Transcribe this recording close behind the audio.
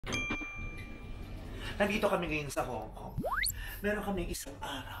Nandito kami ngayon sa Hong Kong. Meron kaming isang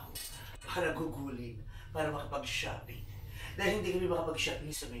araw para gugulin, para makapag-shopping. Dahil hindi kami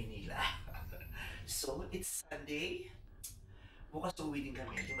makapag-shopping sa Maynila. So, it's Sunday. Bukas uwi din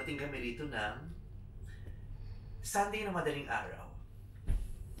kami. Dumating kami rito ng Sunday na madaling araw.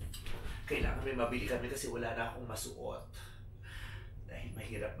 Kailangan may mabili kami kasi wala na akong masuot. Dahil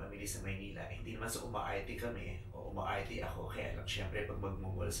mahirap mamili sa Maynila. Hindi naman sa umaarte kami o umaarte ako. Kaya lang syempre pag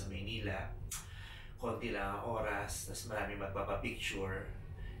magmumula sa Maynila, konti lang ang oras, tapos marami magpapapicture.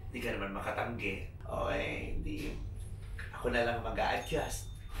 Hindi ka naman makatanggi. Okay, hindi. Ako na lang mag-a-adjust.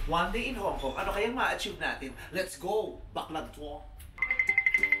 One day in Hong Kong, ano kayang ma-achieve natin? Let's go! Baklag to!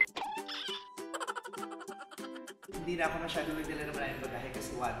 Hindi na ako masyado nagdala ng maraming bagahe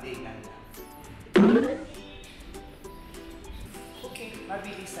kasi one day nga lang. Okay,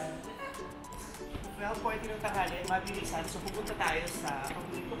 mabilisan. Well, 40 ng tanghali, mabilisan. So pupunta tayo sa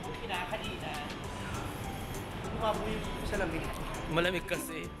paborito kong kinakainan. Umaboy sa lamig. Malamig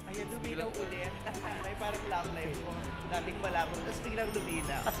kasi. Ayan, luminaw ulit. Ay, parang love life ko. Dating malabo, tapos biglang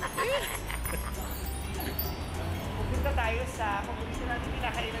luminaw. Pupunta tayo sa paborito natin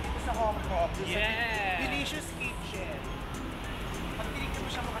kinakainan dito sa Hong Kong. Yeah! Delicious Kitchen. Pag tinignan mo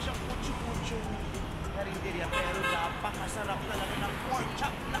siya, mukha siyang kutsu-kutsu karinderya, pero napakasarap talaga ng pork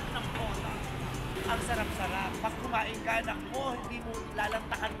chop lang ng bola. Ang sarap-sarap. Pag kumain ka, naku, hindi mo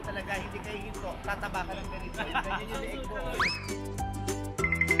lalantakan mo talaga, hindi kayo hinto. Tataba ka ng ganito. Ganyan yung leeg mo.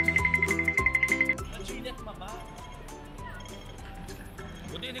 Machinet, mama.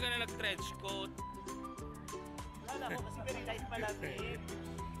 Buti hindi ka na nag-trench coat. Wala ko kasi very light malamig.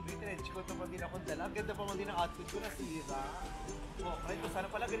 May trench coat naman din akong dala. Ang ganda pa man din ang outfit ko, nasira. Oh, kahit sana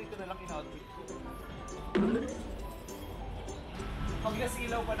pala ganito na lang in-outfit ko. Pag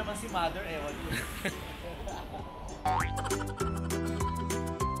nasilaw pa naman si Mother, ewan ko.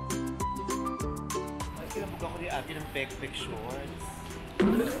 Ay, kinabog ako ni ate ng pek-pek shorts.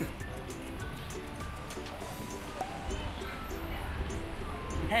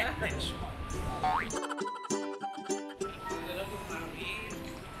 Pek-pek shorts.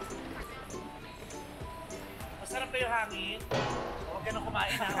 Masarap ba yung hangin? Huwag ka nang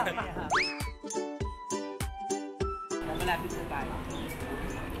kumain na mamaya. Malapit na tayo.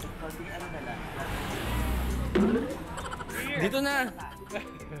 Kasi ano na lang. Dito na!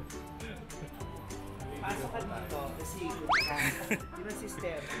 Pasok ka dito kasi yun ang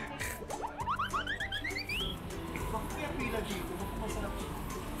sistema. Bakit kaya pila dito? Bakit masarap siya?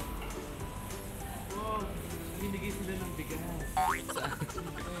 Oh, binigay sila ng bigas.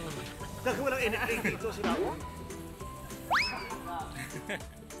 Gagawin lang anything dito sila.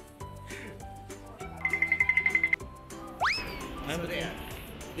 So there,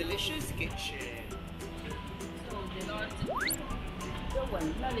 delicious kitchen. So the Lord, the one,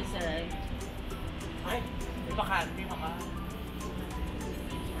 listen. Ay, may bakante maka.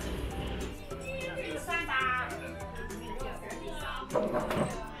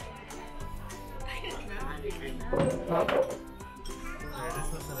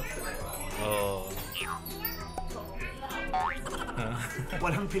 Oh.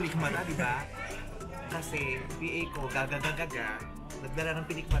 Walang pilikmata, di ba? Kasi PA ko, gaga-gaga-gaga, nagdala ng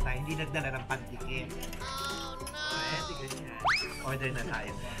pinikmata, hindi nagdala ng pantikit. Oh no! Pwede ganyan. Order na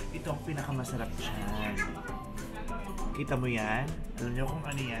tayo. Ito ang pinakamasarap dyan. Kita mo yan? Alam niyo kung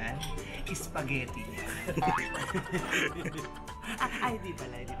ano yan? Spaghetti. Ay, di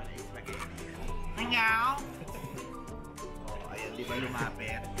pala spaghetti. Hanyaw! Oh, ayan, di ba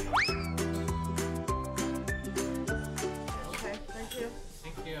lumapit? Okay, thank you.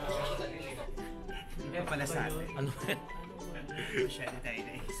 Thank you. Ito pala sa atin. Ano ba? Masyado tayo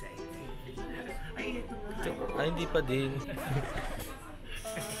na-excited. Ay, ito nga. Ay, hindi pa din.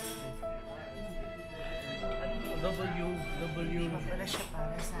 W pala siya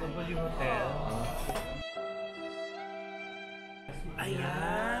para sa W Hotel.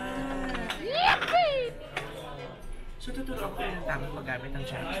 Ayan! So, tuturuan ko yung tamang paggamit ng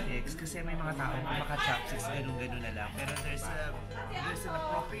chopsticks kasi may mga taong kumaka-chopsticks, ganun-ganun na lang. Pero there's an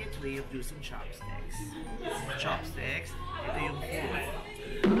appropriate way of using chopsticks. Chopsticks, ito yung food.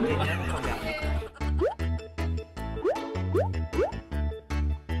 Ganyan ang paggamit.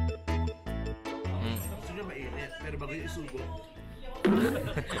 Gusto nyo mainit, pero bago yung isugo,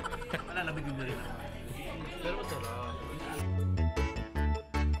 malalabigin mo rin ako. Pero masarap.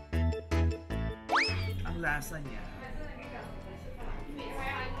 Ang lasa niya,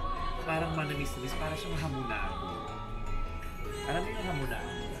 parang manamis-namis, parang siyang hamunan. Alam mo yung hamunan?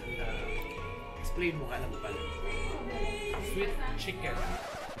 Explain mo, alam mo pala. Sweet chicken.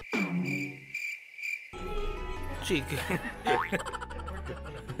 Chicken.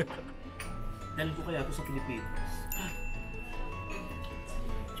 Dalhin ko kaya ito sa Pilipinas.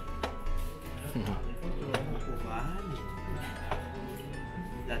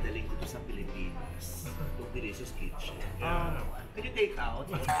 Dadalhin ko ito sa Pilipinas. Itong Delicious Kitchen. Can you take out?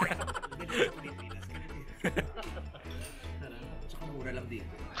 Dito sa Pilipinas. Tsaka mura lang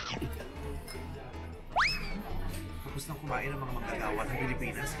dito. Tapos nang kumain ng mga manggagawa ng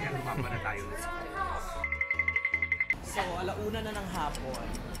Pilipinas, kaya lumapa na tayo. So, alauna na ng hapon,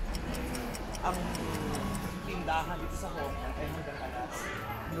 ang tindahan dito sa Hong Kong ay hanggang alas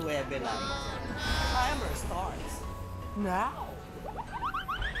 9 lang. Timer starts now!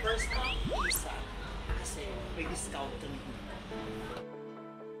 First come, isa. Kasi may discount kami dito.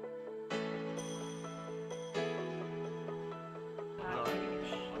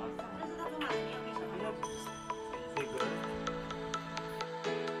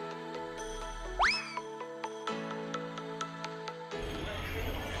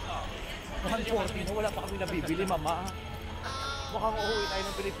 Mukhang 40 na wala pa kami nabibili, mama. Mukhang uuwi tayo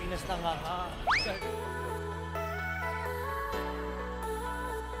ng Pilipinas na nga.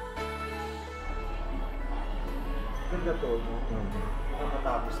 Ganda to, no? Mukhang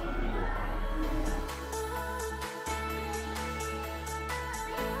matapos na iyo.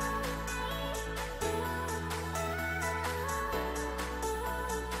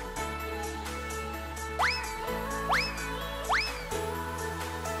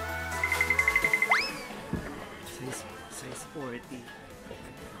 Size 40.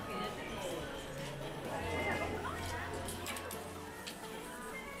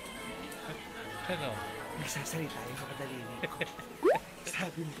 Ano? Nagsasalita yung mga daliri ko.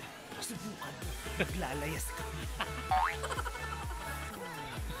 Sabi nila, subukan mo, naglalayas ka.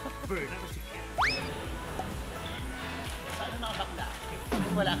 Burn ako si Ken. Paano mga bakla?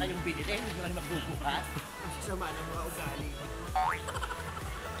 Kung wala kayong binili, hindi naman magbubukas. Ang sasama ng mga ugali.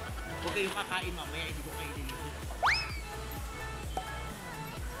 Huwag kayong kakain mamaya, hindi ko kayo deliver.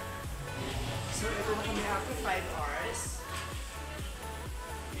 So, ito na kami after 5 hours.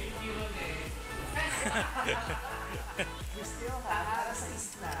 We still have alas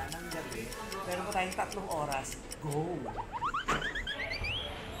 6 na ng gabi. Meron pa tayong 3 oras. Go!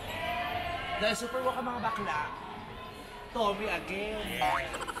 Dahil super walk ang mga bakla, Tommy again.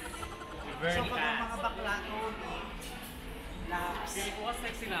 So pag ang mga bakla, Tommy, laps. Pili ko kasi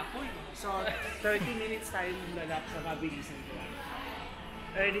sexy na ako eh. So 30 minutes tayo lalap sa mabilisan ko.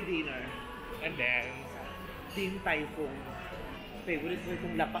 Early dinner. And then, Din Tai Fung. Favorite ko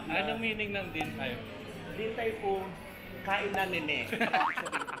itong lapak na. anong meaning ng din tayo? Din Tai Fung, kain na nene.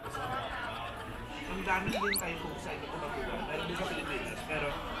 Ang daming din tayo kung saan ito magawa. Dahil din sa Pilipinas. Pero,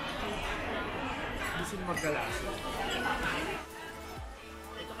 gusto nyo maggalasa.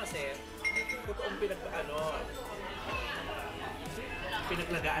 Ito kasi, totoong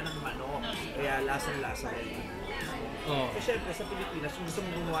Pinaglagaan ng manok. Kaya lasang-lasa rin. Oo. Kasi syempre sa Pilipinas, kung gusto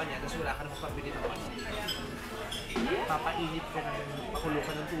mong gumawa niya, tapos wala ka namang pambili ng manok. Papainit ka ng, pakulo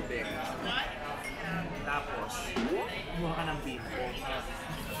ka ng tubig. Tapos, kumuha ka ng bimpo.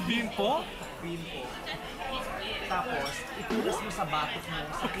 Bimpo? Bimpo. Tapos, itulas mo sa batok mo,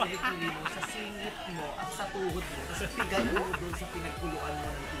 sa kilikili mo, sa singit mo, at sa tuhod mo. Tapos pigan mo doon sa pinagkuluan mo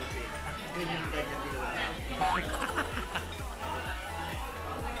ng tubig. At ganyan-ganyan ginawa namin.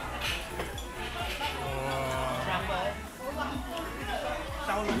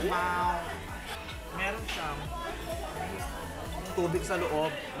 Wow! Meron siyang tubig sa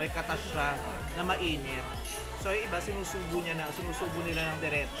loob, may katas siya na mainit. So yung iba sinusubo nila ng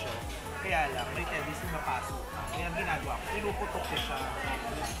diretso. Kaya lang, may tendency mapasok. Kaya ang ginagawa ko, pinuputok ko siya.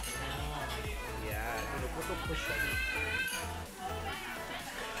 Yan, pinuputok ko siya.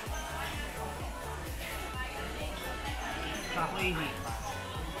 Saka ko ihipa.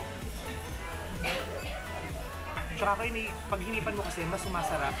 Tsaka pag hinipan mo kasi, mas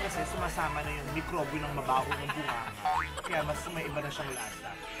sumasarap kasi sumasama na yung mikrobyo ng mabaho ng bunga. Kaya mas may iba na siyang lasa.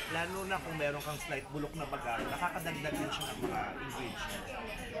 Lalo na kung meron kang slight bulok na baga, nakakadagdag din siya ng mga ingredients.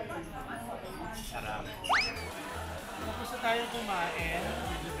 Sarap. Tapos na tayo kumain.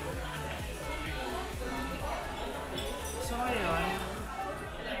 So ngayon,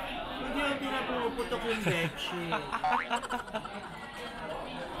 hindi yung pinapuputok yung bechi.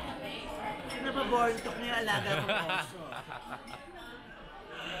 Napaborntok na yung alaga kong oso.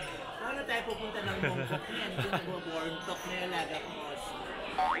 Paano tayo pupunta ng Mongkok niyan? Hindi napaborntok na yung alaga kong oso.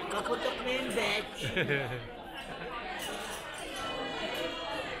 Naputok na yung bitch.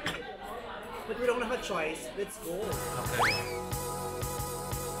 But we don't have a choice. Let's go. Okay.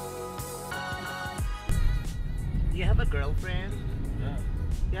 Do you have a girlfriend? Yeah.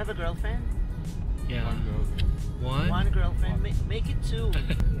 You have a girlfriend? Yeah. One? One girlfriend? Make it two.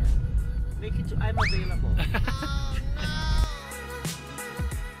 Yeah. Make it to I'm available.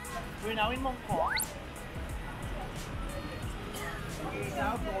 We're now in HengKeng. We're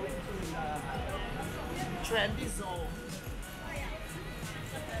now going to the trendy zone.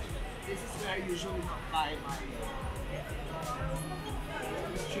 This is where I usually buy my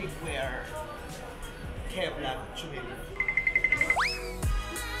streetwear. Kevlar jewelry.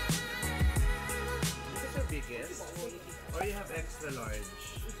 This is your biggest? Or you have extra large?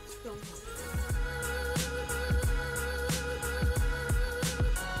 20,000.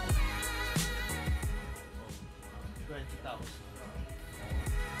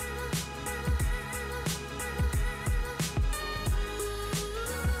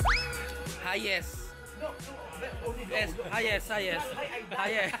 Highest. No, only Yes, highest, highest.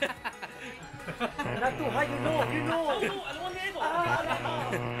 Highest. Not too high, you know.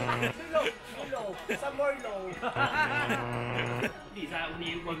 Below. Some more low. These are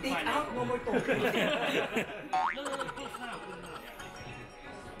only Take out, no more talking.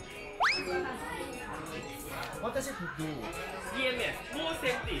 What does it do? EMS, more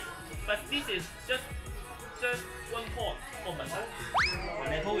safety, but this is just one port for massage. The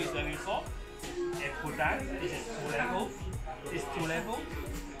level is very soft and put down. This is 2 level. This 2 level.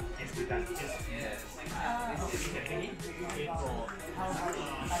 It's put down. Yes.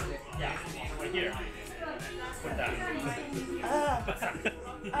 Yeah, right here. Put down.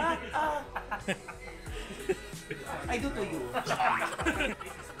 I do to you.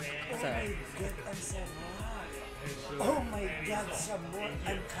 Sorry. Oh my God, some more.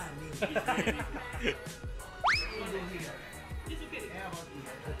 I'm coming. It's okay.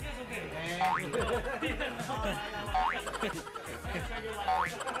 It's okay.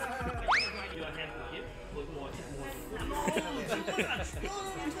 Your hand to hip. Put more.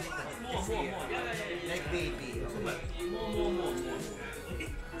 More. Like baby. More.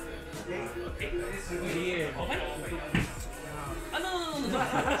 Okay. Weird. Okay. No.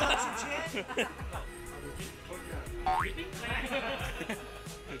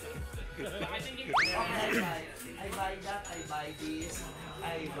 I buy that, I buy this,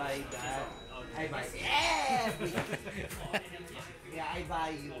 I buy that, I buy everything. Yeah, I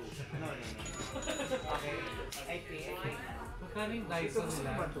buy you. No. Okay, I pay. Magkano yung Dyson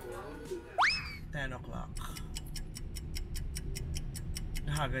nila? 10 o'clock.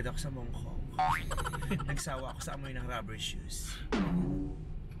 Nahagad ako sa HengKeng. Nagsawa ako sa amoy ng rubber shoes.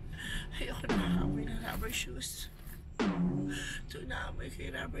 Ayoko nakakamoy ng rubber shoes. Tuwing naamoy ko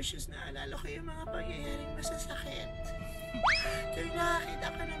yung rubber shoes, naalala ko yung mga pangyayaring masasakit. Tuwing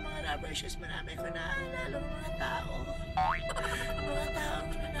nakakita ko ng mga rubber shoes, marami ko naalala ng mga tao. Mga taong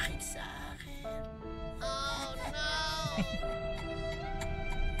nanakit sa akin. Oh no!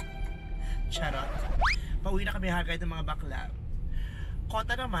 Charot. Pauwi na kami hagad ng mga bakla.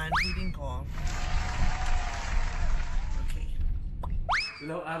 Kota naman, feeling ko. Okay.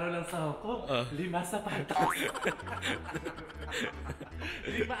 Ilang araw lang sa Hong Kong, 5 sapatos.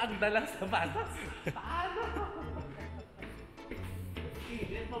 5 ang dalang sapatos. Paano?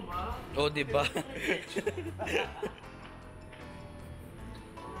 Hindi pa ba? Oh, diba?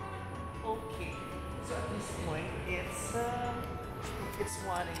 Okay. So at this point, it's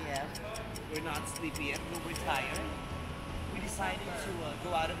 1 a.m. We're not sleepy yet, but we're tired. We decided to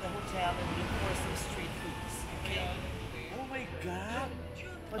go out of the hotel and look for some street foods. Okay? Oh my God!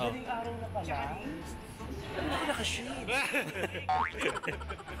 Madaling araw na pala. Ano ako naka-shades?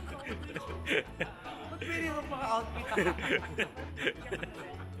 Ba't pwede mo mga outfit ako?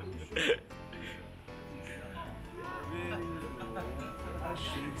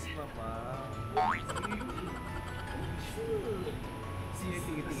 Naka-shades pa ba?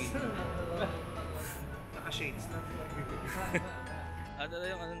 Sige. Naka-shades na. Ano na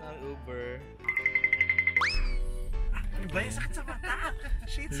yung ng Uber? Ano ba yung sakit sa mata?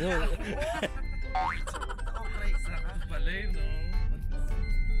 Shades No. na ako. Okay, sarap. Balay, no?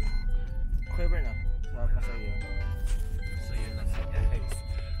 Okay ba na? Sarap na sa'yo. So yun na guys.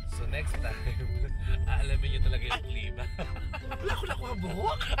 So next time, aalamin nyo talaga yung klima. Wala ko nakuha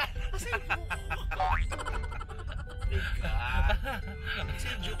buhok. Kasi yung buhok. Kasi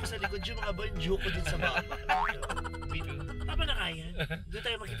yung joke ko sa likod, yung mga yung joke ko din sa baba. Tama na kaya. Doon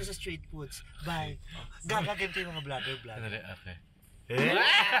tayo makita sa street foods. Bye. Gagaganto yung mga vlogger. Okay.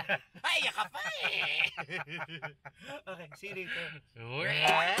 Ay, yaka pa eh! Okay, see you later.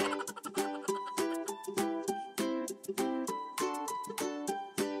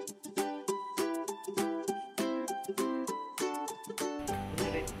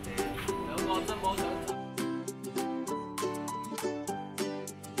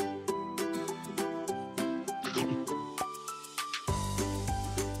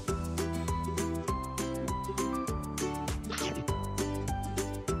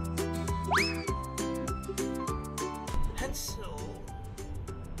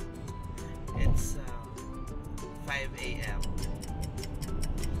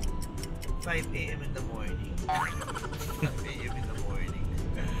 5 a.m. in the morning. 5 a.m. in the morning.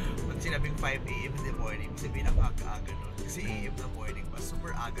 Pag sinabing 5 a.m. in the morning, sabihin ang aga-aga nun. Kasi a.m. na morning pa,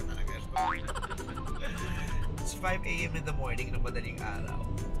 super aga talaga. It's 5 a.m. in the morning ng madaling araw.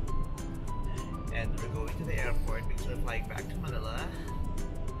 And we're going to the airport because we're flying back to Manila.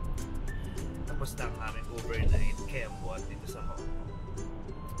 Tapos na ang aming overnight kembot dito sa Hong Kong.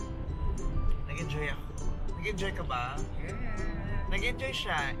 Nag-enjoy ako. Nag-enjoy ka ba? Nag-enjoy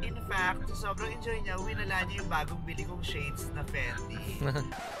siya. In fact, sobrang enjoy niya. Winala niya yung bagong bili kong shades na Fendi.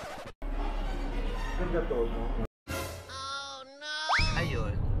 Ganda to, no? Oh no!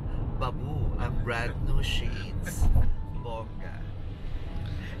 Ayun. Babu, ang brand new shades. Bongga.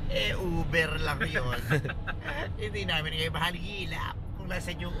 Uber lang yun. Hindi namin kayo mahalihilap kung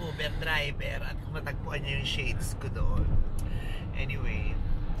nasan yung Uber driver at kung matagpuan niya yung shades ko doon. Anyway,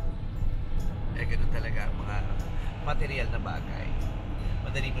 ganun talaga ang mga material na bagay.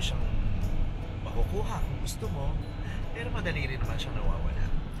 Madali mo siyang makukuha kung gusto mo, pero madali rin naman siyang nawawala.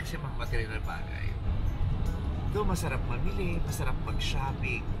 Kasi mga material na bagay. Doon masarap mamili, masarap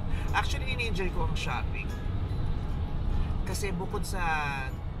mag-shopping. Actually, ini-enjoy ko ang shopping. Kasi bukod sa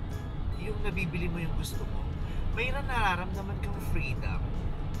yung nabibili mo yung gusto mo, mayroon nararamdaman kang freedom.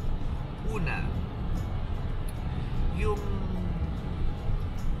 Una, yung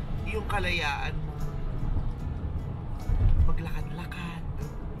kalayaan mo maglakad-lakad.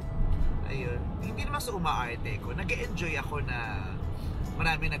 Ayun. Hindi naman sa umaarte ko. Nag-enjoy ako na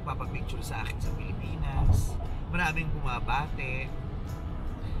maraming nagpapapicture sa akin sa Pilipinas. Maraming bumabate.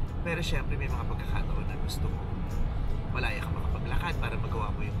 Pero syempre may mga pagkakataon na gusto mo malaya ka makapaglakad para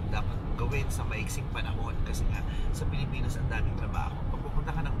magawa mo yung dapat mong gawin sa maiksing panahon. Kasi nga, sa Pilipinas ang daming trabaho. Pag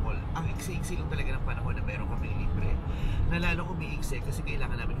pupunta ka ng mall, ang iksi-iksi lang talaga ng panahon na meron kaming libre. Na lalo umiiksi kasi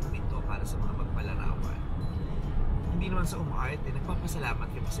kailangan namin huminto para sa mga magpalarawan. Hindi naman sa umaarte, nagpapasalamat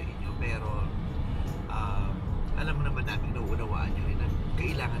kami sa inyo, pero alam mo naman namin, nauunawaan nyo rin na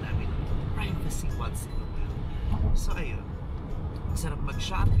kailangan namin privacy once in a while. So ayun, sarap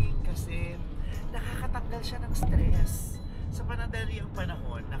mag-shopping kasi nakakatanggal siya ng stress. Sa panandali ang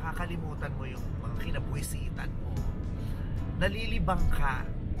panahon, nakakalimutan mo yung mga kinabuhisitan mo. Nalilibang ka.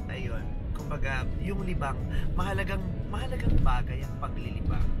 Ayun. Kumbaga, yung libang, mahalagang bagay ang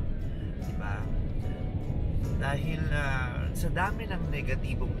paglilibang. Diba? Dahil sa dami ng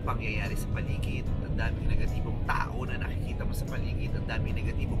negatibong pangyayari sa paligid, ang daming negatibong tao na nakikita mo sa paligid, ang daming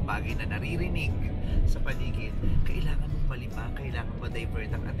negatibong bagay na naririnig sa paligid, kailangan mong malibang, kailangan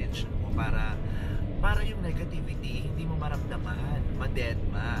ma-divert ang attention mo para yung negativity hindi mo maramdaman,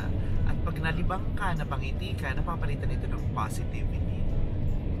 madedma. At pag nalibang ka, napangiti ka, napapalitan ito ng positivity.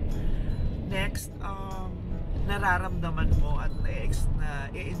 Next, nararamdaman mo at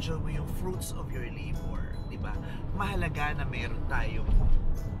na-enjoy mo yung fruits of your labor, di ba? Mahalaga na meron tayong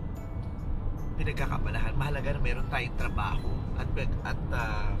pinagkakabalahan, mahalaga na meron tayong trabaho at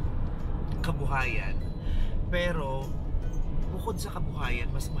kabuhayan. Pero bukod sa kabuhayan,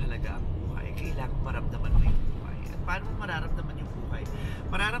 mas mahalaga ang buhay. Kailangan maramdaman mo yung buhay. At paano mo mararamdaman yung buhay?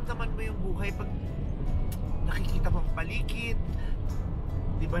 Mararamdaman mo yung buhay pag nakikita mo ang paligid,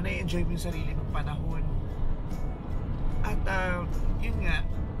 di ba, na-enjoy mo yung sarili mong panahon. At yun nga,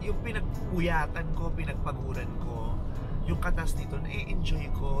 yung pinagpuyatan ko, pinagpaguran ko, yung katas nito, na-enjoy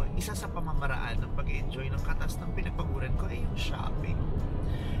ko. Isa sa pamamaraan ng pag-enjoy ng katas ng pinagpaguran ko ay yung shopping.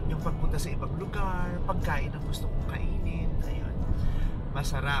 Yung pagpunta sa ibang lugar, pagkain ang gusto kong kainin, ayun.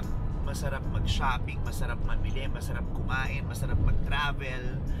 Masarap mag-shopping, masarap mamili, masarap kumain, masarap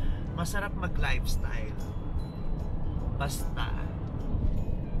mag-travel, masarap mag-lifestyle. Basta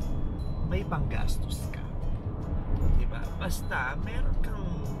may panggastos ka. Diba? Basta meron kang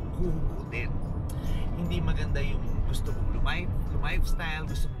huhugutin. Hindi maganda yung gusto mong lifestyle,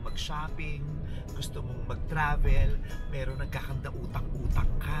 gusto mong mag-shopping, gusto mong mag-travel, pero nagkakanda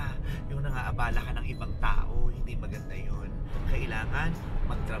utang-utang ka, yung nangaabala ka ng ibang tao, hindi maganda yun. Kailangan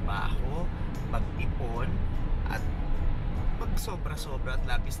magtrabaho, mag-ipon, at pag sobra-sobra at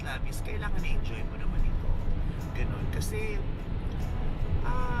labis-labis, kailangan i-enjoy mo naman ito. Ganon. Kasi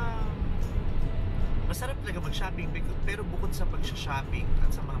masarap talaga mag-shopping, pero bukod sa pag-shopping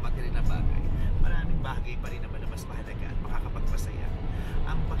at sa mga material na bagay, maraming bagay pa rin naman na mas mahalaga at makakapagpasaya.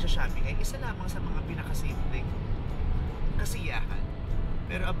 Ang pag-shopping ay isa lamang sa mga pinakasimpleng kasiyahan.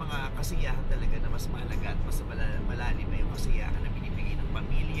 Pero ang mga kasiyahan talaga na mas mahalaga at mas malalim ay yung kasiyahan na binibigay ng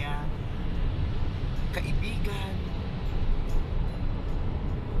pamilya, kaibigan,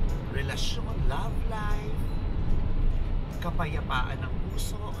 relasyon, love life, kapayapaan ng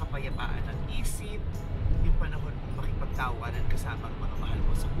puso, kapayapaan ng isip, yung panahon mong makipagtawanan kasama ang mga mahal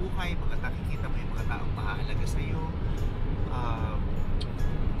mo sa buhay, nakikita mo yung mga taong mahalaga sa'yo,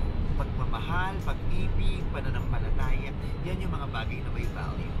 pagmamahal pagmamahal, pag-ibig, pananampalataya, yan yung mga bagay na may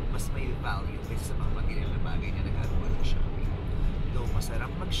value. Mas may value kaysa sa mga material na bagay na nagagawa ng shopping. Though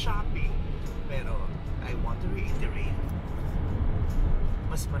masarap mag-shopping, pero I want to reiterate,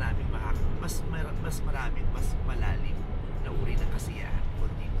 mas maraming mas malalim na uri ng kasiyahan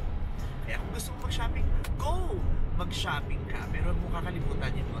kundi mo. Kaya kung gusto mo mag-shopping, go! Mag-shopping ka, pero huwag mo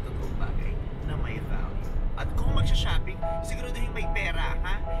kakalimutan yung mga totoong bagay na may value. At kung mag-shopping, siguraduhin may pera,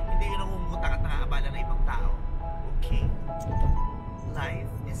 ha? Hindi yun nangungutak at nangaabala ng ibang tao. Okay?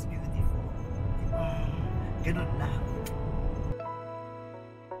 Life is beautiful. Diba? Ganun lang.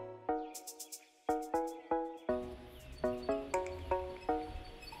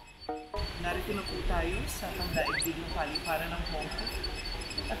 Narito na po tayo sa pandaigdig ng paliparan ng Hong Kong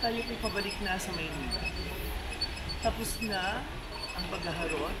at tayo po'y pabalik na sa Maynila. Tapos na ang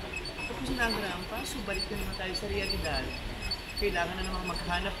paghaharot, tapos na ang rampa, so balik na naman tayo sa realidad. Kailangan na namang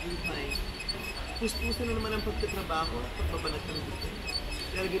maghanap buhay. Puspuso na naman ang pagtatrabaho at pagbabanat ng buto.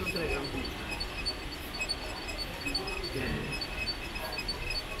 Dahil ganoon talaga ang buhay. Okay.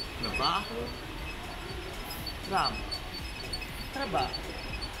 Trabaho. Rampa. Trabaho.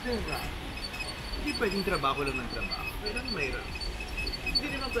 Then rampa. Hindi pwedeng trabaho lang ng trabaho. Kailangan may rampa. Hindi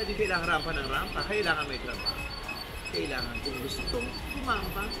naman pwedeng kailangan rampa ng rampa. Kailangan may trabaho. Kailangan kung gusto kong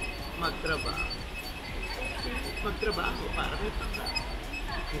kumamba, magtrabaho. Magtrabaho para may pangkat.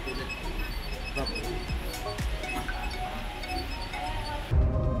 Ito na. Bye-bye.